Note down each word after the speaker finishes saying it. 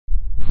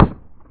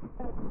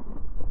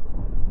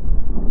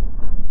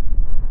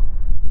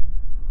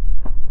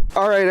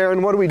All right,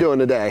 Aaron, what are we doing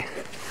today?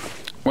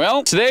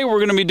 Well, today we're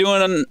going to be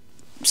doing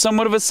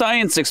somewhat of a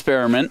science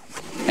experiment,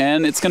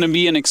 and it's going to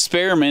be an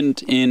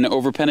experiment in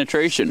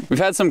overpenetration. We've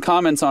had some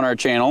comments on our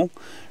channel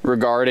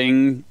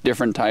regarding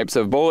different types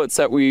of bullets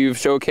that we've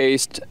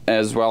showcased,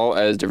 as well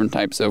as different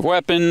types of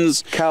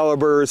weapons.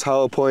 Calibers,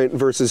 hollow point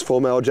versus full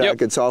metal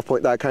jacket, soft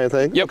point, that kind of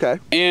thing? Yep. Okay.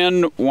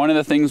 And one of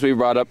the things we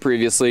brought up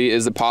previously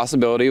is the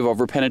possibility of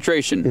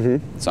overpenetration.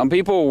 Some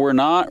people were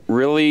not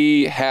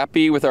really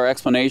happy with our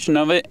explanation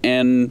of it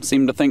and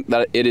seem to think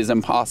that it is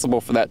impossible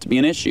for that to be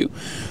an issue.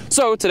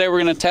 So today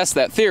we're going to test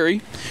that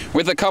theory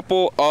with a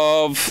couple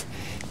of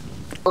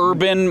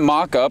urban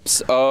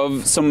mock-ups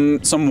of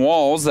some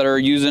walls that are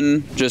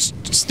using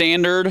just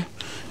standard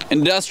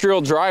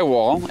industrial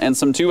drywall and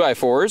some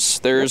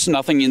 2x4s. There's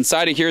nothing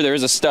inside of here.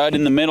 There's a stud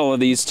in the middle of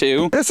these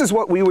two. This is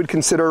what we would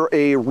consider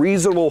a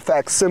reasonable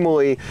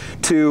facsimile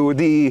to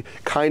the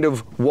kind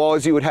of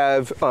walls you would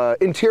have,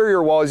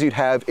 interior walls you'd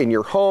have in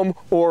your home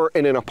or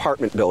in an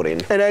apartment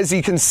building. And as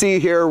you can see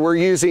here, we're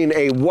using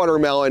a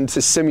watermelon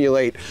to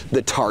simulate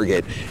the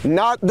target.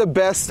 Not the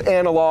best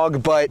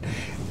analog, but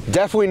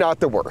definitely not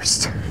the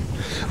worst.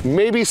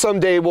 Maybe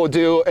someday we'll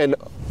do an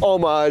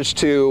homage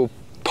to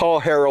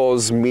Paul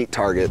Harrell's meat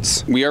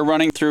targets. We are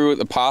running through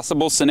the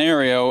possible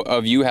scenario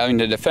of you having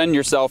to defend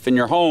yourself in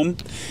your home,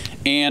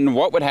 and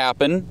what would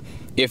happen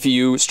if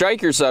you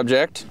strike your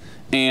subject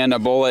and a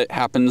bullet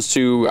happens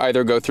to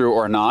either go through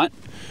or not,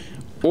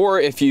 or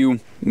if you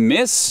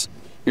miss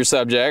your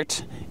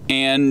subject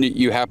and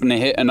you happen to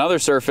hit another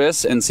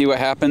surface, and see what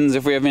happens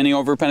if we have any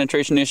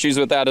overpenetration issues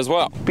with that as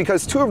well.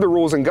 Because two of the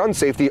rules in gun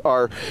safety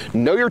are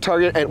know your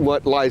target and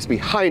what lies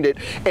behind it,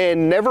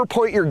 and never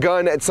point your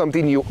gun at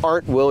something you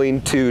aren't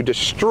willing to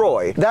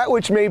destroy. That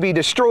which may be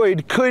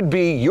destroyed could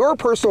be your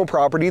personal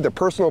property, the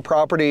personal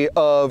property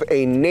of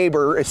a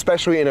neighbor,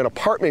 especially in an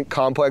apartment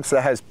complex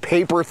that has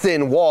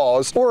paper-thin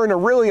walls, or in a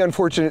really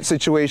unfortunate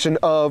situation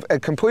of a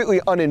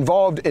completely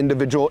uninvolved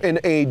individual in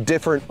a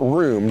different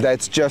room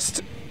that's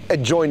just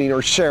adjoining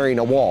or sharing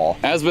a wall.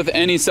 As with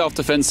any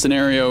self-defense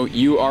scenario,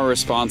 you are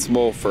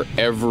responsible for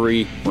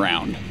every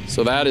round.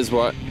 So that is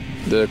what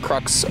the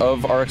crux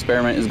of our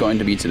experiment is going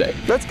to be today.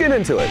 Let's get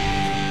into it.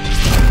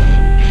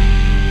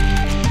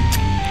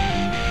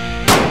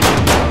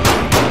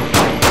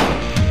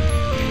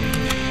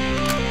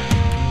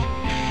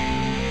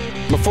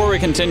 Before we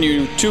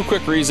continue, two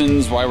quick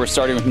reasons why we're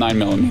starting with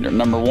 9mm.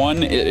 Number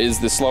one, it is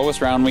the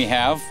slowest round we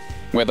have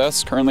with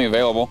us, currently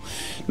available.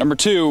 Number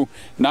two,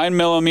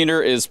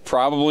 9mm is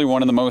probably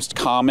one of the most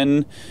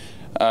common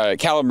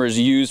calibers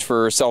used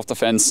for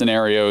self-defense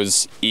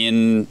scenarios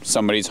in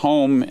somebody's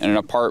home, in an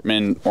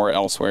apartment, or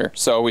elsewhere.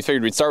 So we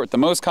figured we'd start with the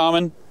most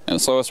common and the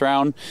slowest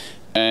round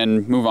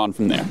and move on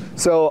from there.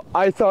 So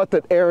I thought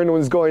that Aaron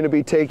was going to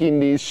be taking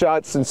these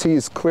shots since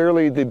he's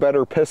clearly the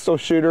better pistol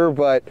shooter,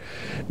 but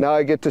now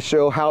I get to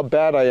show how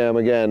bad I am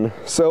again.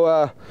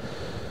 So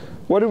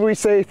what did we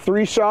say,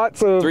 3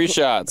 shots? 3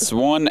 shots,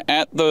 one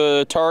at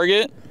the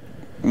target,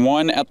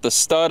 one at the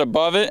stud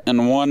above it,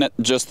 and one at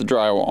just the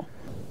drywall.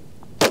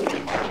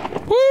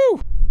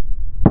 Woo!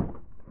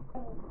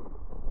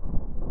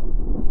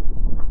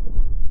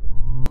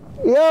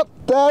 Yep,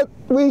 that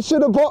we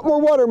should have bought more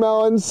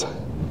watermelons.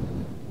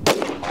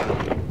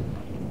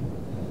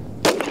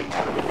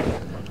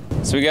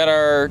 So we got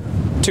our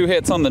 2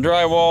 hits on the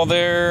drywall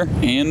there,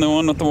 and the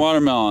one with the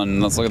watermelon.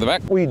 Let's look at the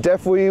back. We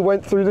definitely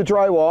went through the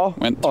drywall.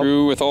 Went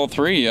through with all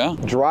 3, yeah.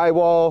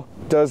 Drywall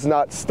does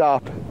not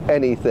stop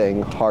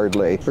anything,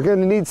 hardly. We're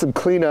gonna need some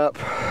cleanup.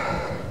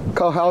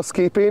 Call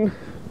housekeeping.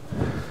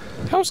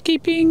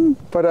 Housekeeping.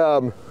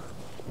 But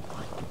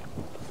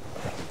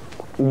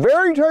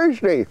very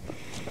tasty.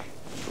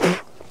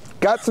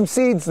 Got some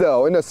seeds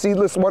though, in a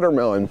seedless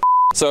watermelon.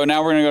 So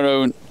now we're gonna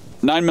go to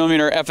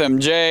 9mm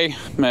FMJ.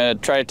 I'm gonna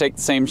try to take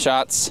the same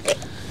shots.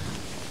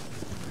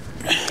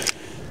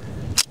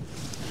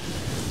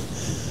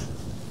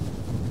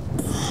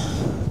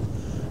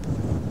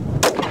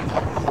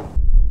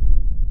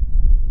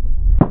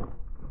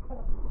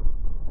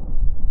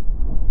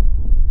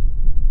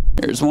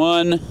 Here's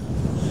 1,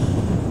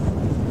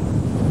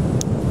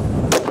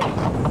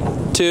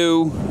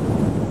 2,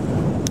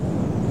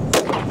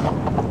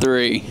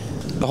 3.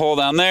 The hole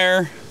down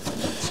there,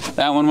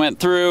 that one went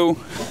through.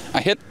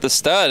 I hit the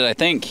stud, I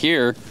think,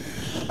 here.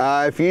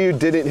 If you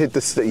didn't hit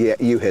the stud, yeah,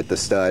 you hit the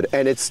stud,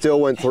 and it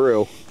still went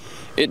through.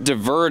 It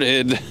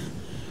diverted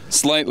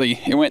slightly.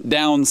 It went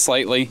down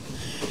slightly,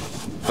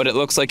 but it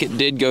looks like it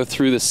did go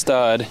through the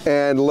stud.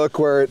 And look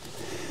where it...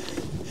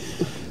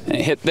 And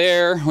it hit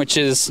there, which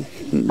is...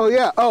 Oh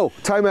yeah, oh,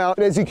 time out.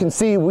 As you can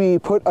see, we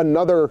put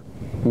another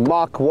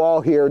mock wall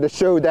here to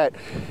show that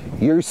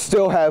you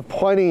still have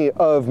plenty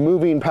of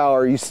moving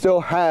power. You still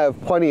have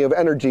plenty of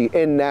energy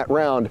in that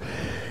round.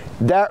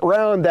 That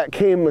round that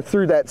came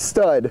through that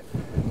stud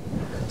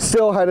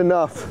still had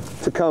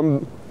enough to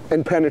come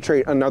and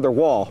penetrate another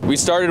wall. We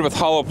started with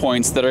hollow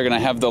points that are going to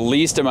have the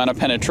least amount of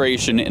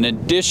penetration in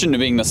addition to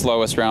being the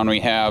slowest round we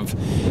have.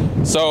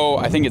 So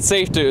I think it's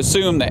safe to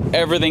assume that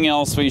everything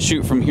else we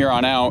shoot from here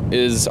on out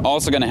is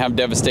also going to have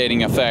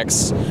devastating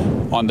effects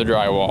on the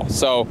drywall.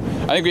 So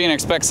I think we can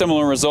expect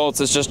similar results.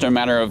 It's just a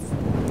matter of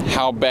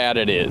how bad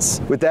it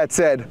is. With that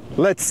said,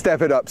 let's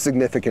step it up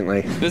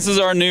significantly. This is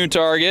our new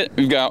target.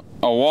 We've got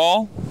a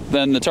wall,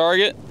 then the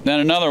target, then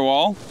another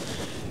wall,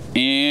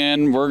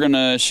 and we're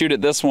gonna shoot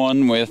at this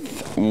one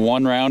with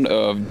 1 round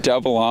of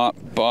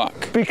double-aught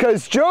buck.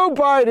 Because Joe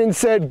Biden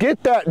said,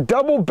 get that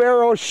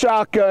double-barrel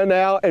shotgun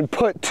out and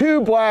put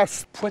 2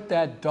 blasts. Put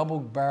that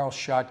double-barrel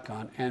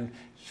shotgun and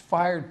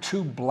fired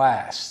 2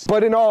 blasts.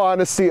 But in all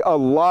honesty, a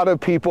lot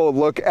of people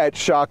look at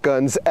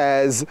shotguns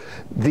as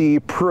the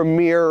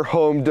premier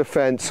home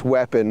defense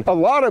weapon. A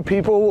lot of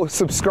people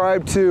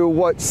subscribe to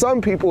what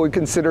some people would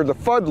consider the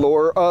FUD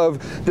lore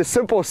of the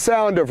simple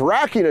sound of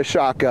racking a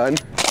shotgun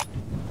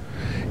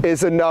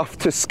is enough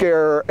to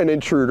scare an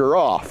intruder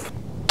off.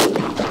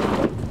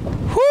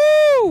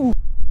 Woo!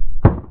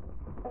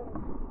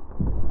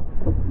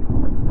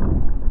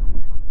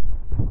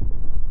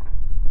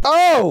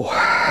 Oh!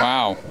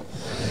 Wow.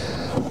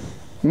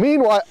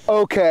 Meanwhile,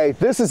 okay,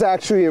 this is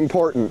actually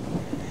important.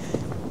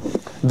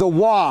 The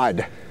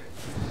wad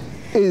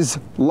is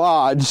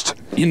lodged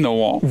In the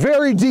wall.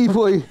 very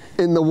deeply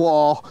in the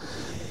wall.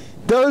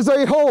 There's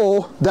a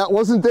hole that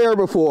wasn't there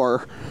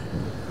before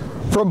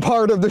from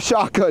part of the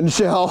shotgun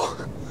shell.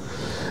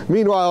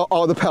 Meanwhile,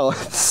 all the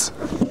pellets.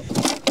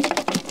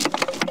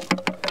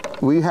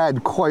 We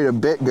had quite a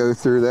bit go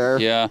through there.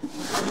 Yeah.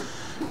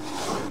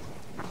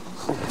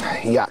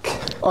 Yuck.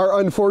 Our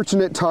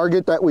unfortunate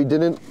target that we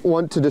didn't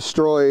want to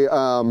destroy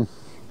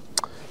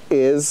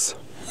is,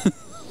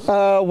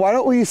 why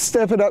don't we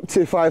step it up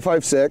to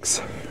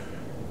 5.56?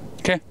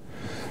 Okay.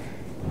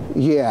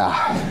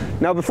 Yeah.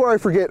 Now, before I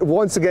forget,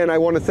 once again, I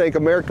want to thank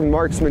American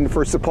Marksman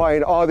for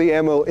supplying all the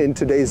ammo in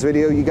today's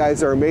video. You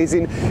guys are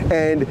amazing,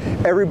 and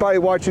everybody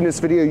watching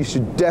this video, you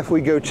should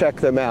definitely go check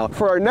them out.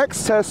 For our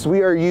next test,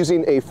 we are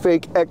using a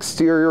fake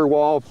exterior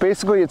wall.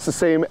 Basically, it's the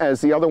same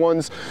as the other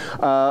ones.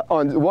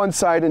 On one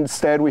side,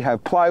 instead, we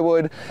have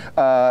plywood,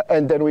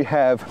 and then we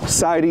have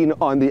siding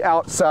on the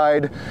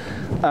outside,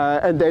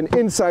 and then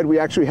inside, we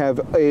actually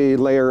have a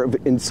layer of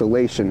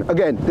insulation.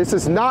 Again, this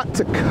is not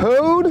to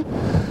code.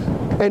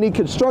 Any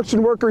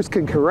construction workers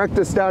can correct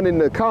us down in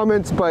the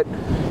comments, but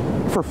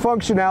for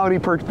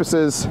functionality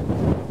purposes,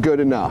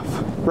 good enough.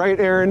 Right,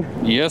 Aaron?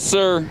 Yes,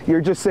 sir.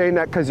 You're just saying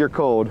that because you're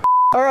cold.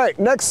 All right,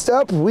 next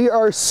up, we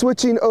are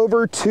switching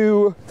over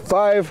to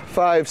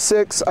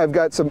 5.56. I've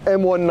got some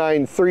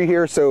M193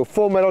 here, so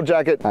full metal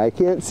jacket. I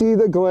can't see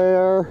the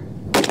glare.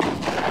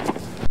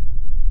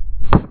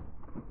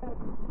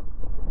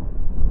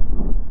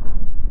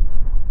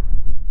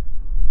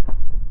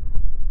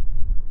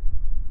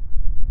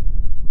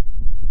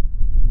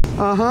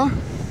 Uh-huh.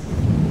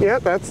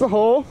 Yep, that's the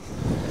hole.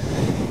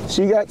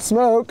 She got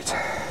smoked.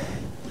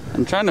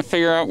 I'm trying to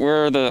figure out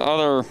where the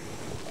other...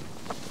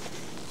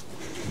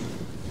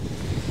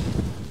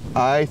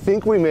 I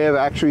think we may have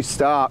actually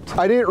stopped.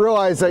 I didn't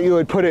realize that you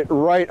would put it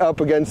right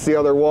up against the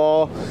other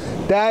wall.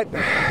 That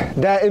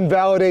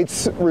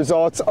invalidates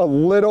results a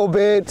little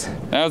bit.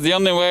 That was the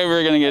only way we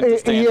were gonna get to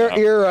stand up.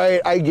 You're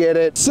right, I get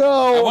it.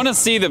 So... I wanna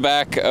see the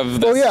back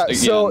of this Oh yeah, again.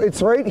 so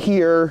it's right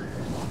here.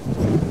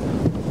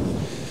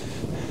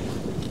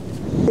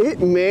 It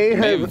may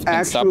have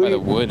been stopped by the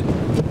wood.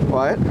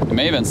 What? It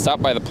may have been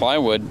stopped by the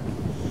plywood.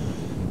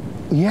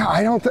 Yeah,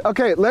 I don't think,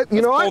 okay,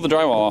 you know what? Pull the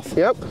drywall off.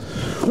 Yep.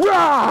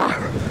 Rah!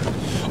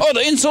 Oh,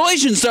 the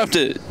insulation stopped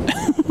it!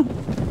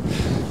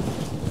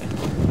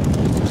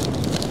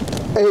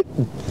 It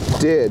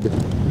did.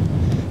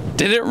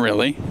 Did it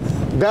really?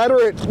 That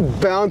or it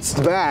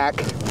bounced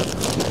back.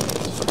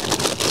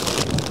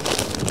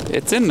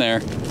 It's in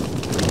there.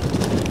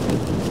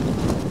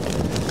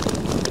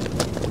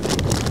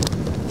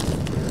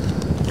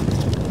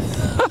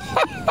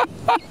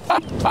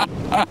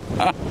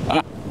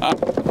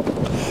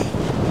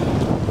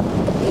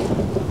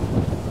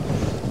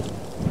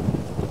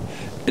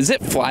 Is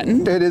it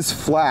flattened? It is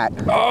flat.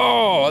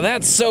 Oh,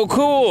 that's so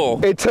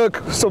cool. It took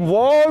some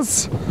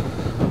walls,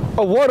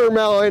 a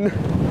watermelon,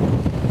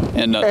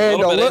 And a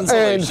little bit of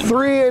insulation.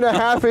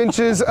 3.5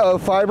 inches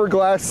of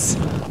fiberglass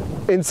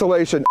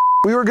insulation.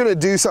 We were gonna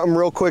do something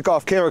real quick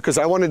off camera because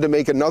I wanted to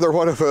make another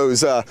one of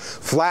those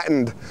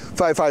flattened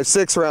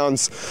 5.56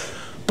 rounds,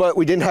 but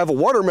we didn't have a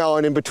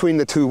watermelon in between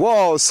the 2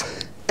 walls,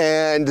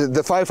 and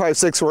the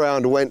 5.56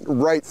 round went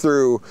right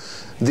through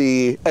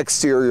the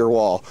exterior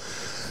wall.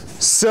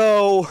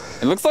 So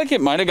It looks like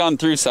it might have gone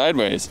through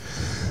sideways.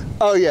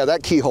 oh yeah,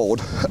 that keyhole.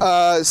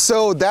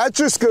 So that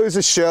just goes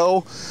to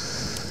show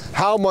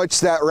how much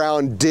that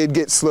round did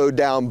get slowed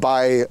down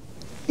by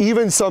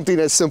even something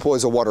as simple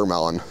as a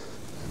watermelon,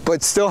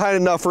 but still had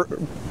enough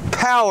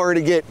power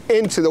to get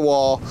into the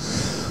wall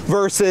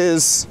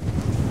versus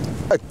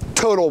a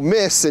total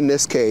miss in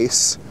this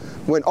case,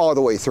 went all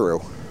the way through.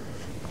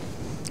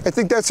 I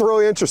think that's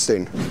really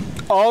interesting.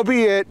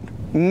 Albeit,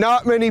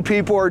 not many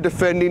people are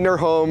defending their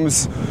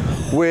homes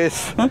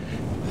with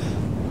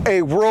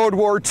a World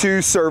War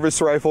II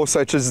service rifle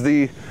such as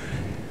the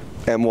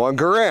M1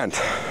 Garand.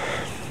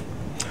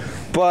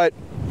 But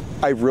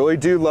I really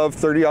do love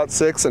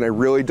 30-06 and I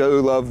really do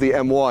love the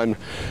M1.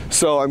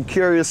 So I'm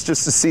curious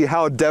just to see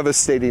how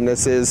devastating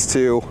this is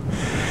to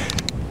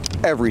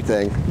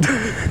everything.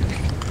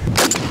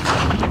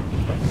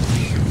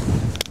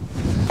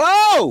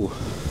 Oh!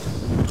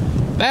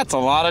 That's a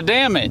lot of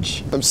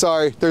damage. I'm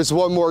sorry, there's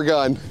one more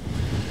gun.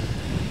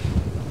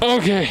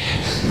 Okay.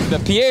 The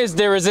pièce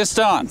de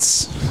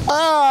résistance.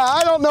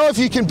 I don't know if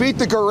you can beat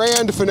the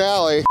Garand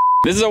finale.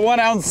 This is a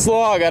 1-ounce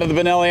slug out of the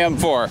Benelli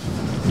M4.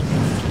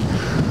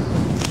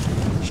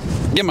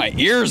 Get my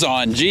ears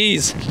on,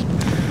 jeez.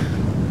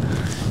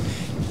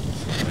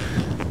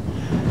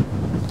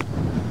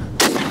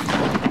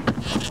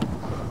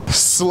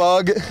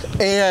 Slug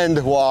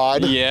and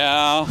wad.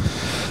 Yeah.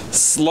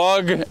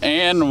 Slug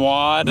and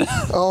wad.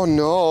 Oh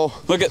no.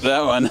 Look at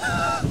that one.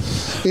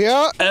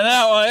 Yeah. And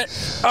that one.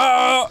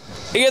 Oh,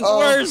 it gets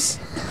worse.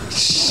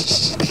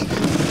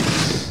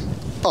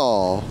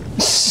 Oh.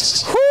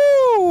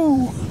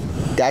 Whoo!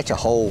 That's a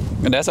hole.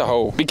 And that's a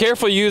hole. Be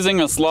careful using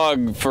a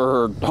slug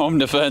for home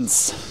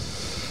defense.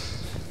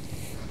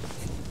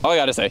 All I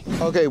gotta say.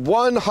 Okay,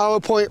 one hollow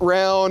point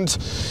round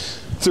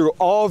through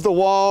all of the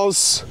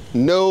walls,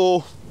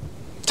 no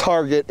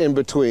target in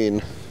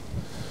between.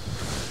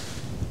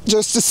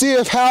 Just to see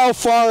how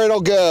far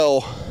it'll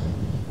go.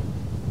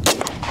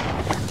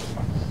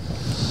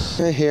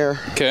 Right here.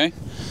 Okay.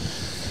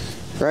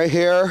 Right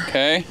here.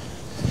 Okay.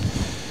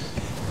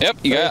 Yep,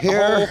 you got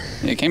here. a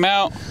hole. It came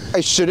out.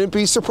 I shouldn't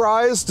be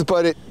surprised,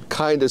 but it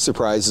kind of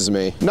surprises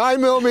me.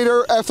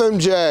 9mm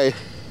FMJ.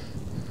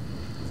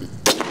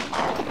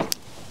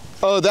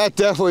 Oh, that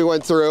definitely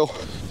went through.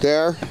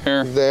 There,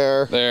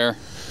 there.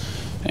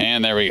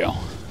 And there we go.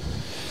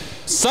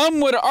 Some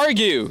would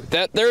argue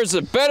that there's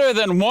a better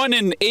than 1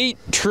 in 8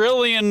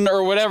 trillion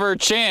or whatever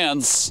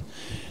chance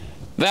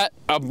that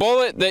a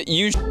bullet that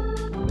you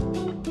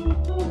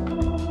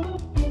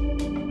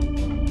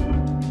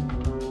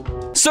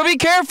So be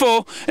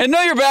careful and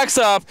know your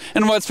backstop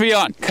and what's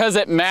beyond, because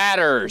it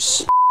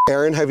matters.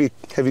 Aaron, have you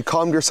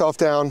calmed yourself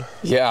down?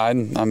 Yeah,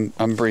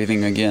 I'm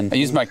breathing again. I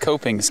used my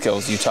coping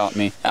skills you taught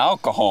me.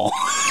 Alcohol.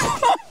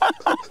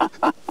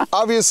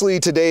 Obviously,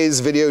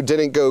 today's video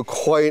didn't go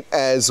quite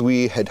as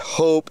we had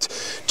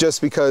hoped just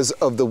because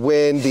of the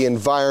wind, the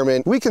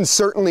environment. We can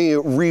certainly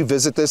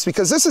revisit this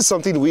because this is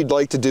something we'd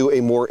like to do a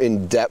more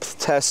in-depth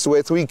test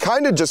with. We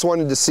kind of just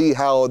wanted to see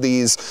how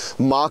these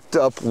mocked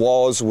up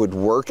walls would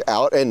work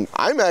out, and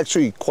I'm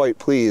actually quite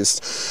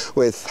pleased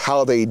with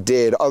how they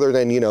did, other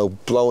than, you know,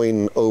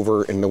 blowing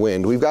over in the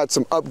wind. We've got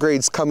some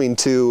upgrades coming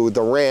to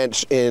the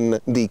ranch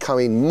in the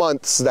coming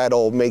months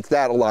that'll make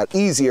that a lot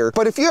easier.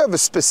 But if you have a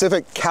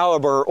specific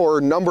caliber or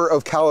number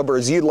of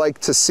calibers you'd like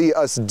to see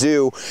us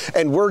do,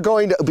 and we're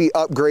going to be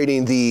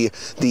upgrading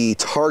the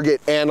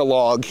target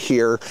analog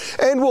here,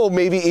 and we'll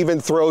maybe even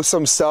throw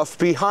some stuff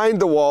behind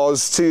the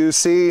walls to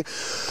see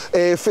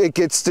if it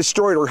gets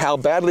destroyed or how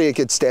badly it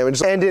gets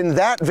damaged. And in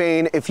that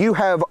vein, if you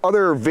have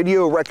other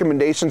video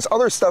recommendations,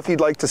 other stuff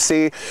you'd like to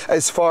see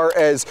as far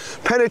as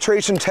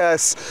penetration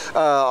tests,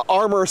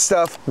 armor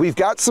stuff, we've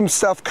got some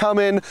stuff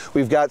coming,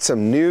 we've got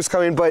some news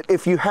coming, but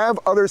if you have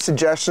other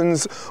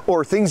suggestions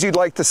or things you'd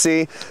like to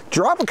see,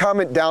 drop a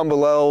comment down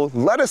below,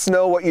 let us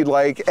know what you'd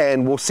like,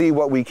 and we'll see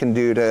what we can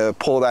do to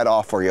pull that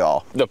off for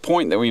y'all. The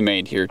point that we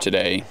made here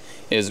today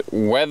is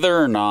whether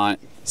or not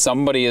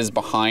somebody is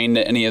behind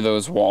any of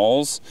those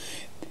walls,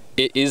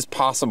 it is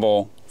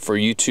possible for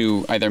you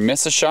to either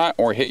miss a shot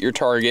or hit your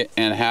target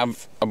and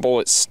have a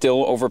bullet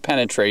still over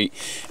penetrate,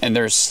 and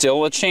there's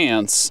still a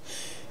chance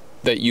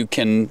that you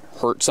can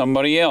hurt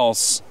somebody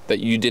else that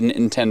you didn't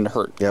intend to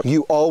hurt. Yep.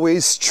 You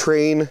always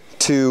train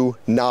to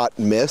not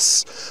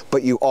miss,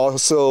 but you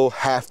also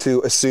have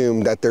to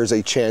assume that there's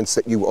a chance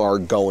that you are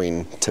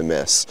going to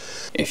miss.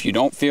 If you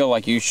don't feel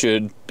like you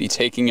should be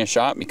taking a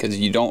shot because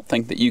you don't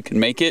think that you can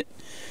make it,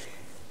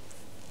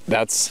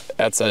 that's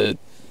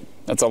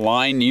a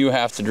line you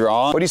have to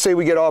draw. What do you say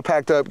we get all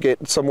packed up,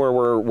 get somewhere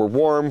where we're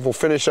warm, we'll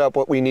finish up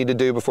what we need to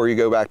do before you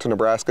go back to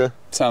Nebraska?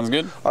 Sounds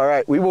good. All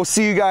right, we will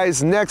see you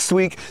guys next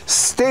week.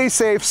 Stay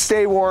safe,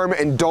 stay warm,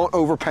 and don't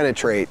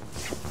over-penetrate.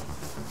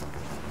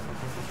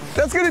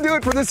 That's gonna do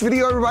it for this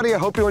video, everybody. I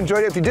hope you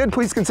enjoyed it. If you did,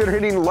 please consider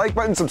hitting the like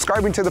button,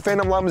 subscribing to the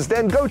Phantom Llama's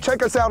Den. Go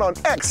check us out on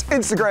X,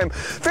 Instagram,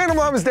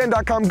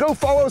 phantomllamasden.com. Go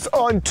follow us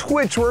on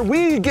Twitch, where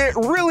we get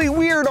really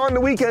weird on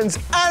the weekends.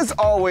 As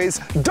always,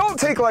 don't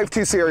take life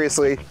too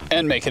seriously.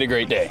 And make it a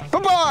great day.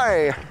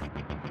 Bye-bye.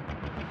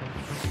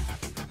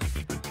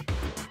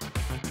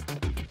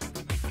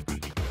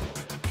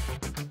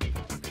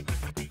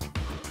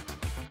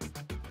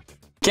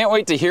 Can't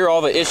wait to hear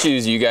all the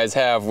issues you guys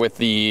have with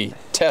the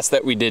test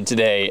that we did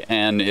today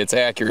and its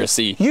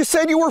accuracy. You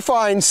said you were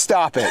fine,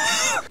 stop it.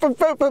 Welcome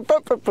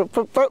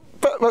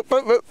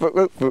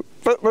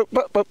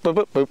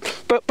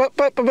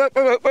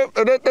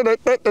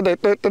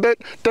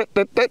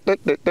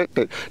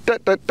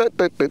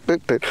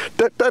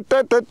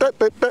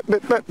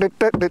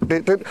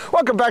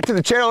back to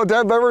the channel,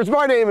 Dead Members.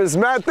 My name is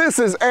Matt, this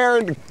is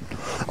Aaron.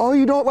 Oh,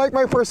 you don't like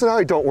my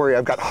personality? Don't worry,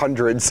 I've got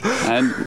hundreds. And